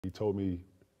He told me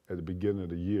at the beginning of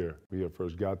the year, when he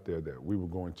first got there, that we were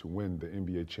going to win the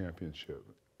NBA championship.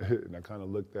 And I kind of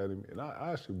looked at him, and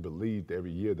I actually believed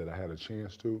every year that I had a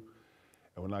chance to.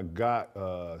 And when I got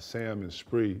Sam and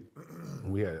Spree,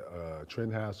 we had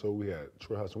Trent Hassel, we had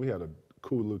Troy Hudson, we had a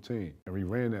cool little team. And we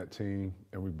ran that team,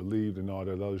 and we believed in all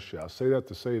that other shit. I say that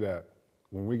to say that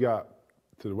when we got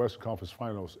to the Western Conference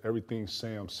Finals, everything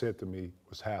Sam said to me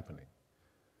was happening.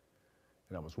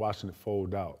 And I was watching it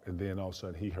fold out, and then all of a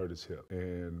sudden he hurt his hip.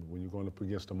 And when you're going up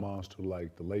against a monster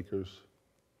like the Lakers,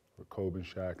 with Kobe and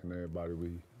Shaq and everybody,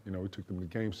 we took them to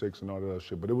Game 6 and all that other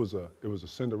shit. But it was a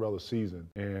Cinderella season,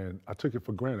 and I took it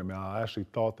for granted, man. I actually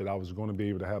thought that I was going to be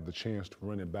able to have the chance to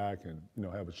run it back and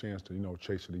have a chance to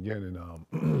chase it again.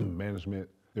 And management,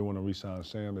 they want to re-sign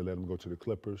Sam. They let him go to the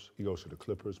Clippers. He goes to the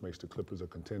Clippers, makes the Clippers a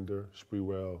contender.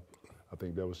 Spreewell, I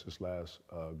think that was his last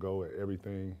go at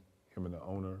everything. Him and the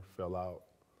owner fell out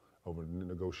over the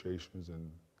negotiations, and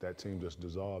that team just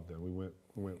dissolved, and we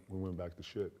went back to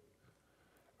shit.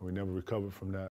 And we never recovered from that.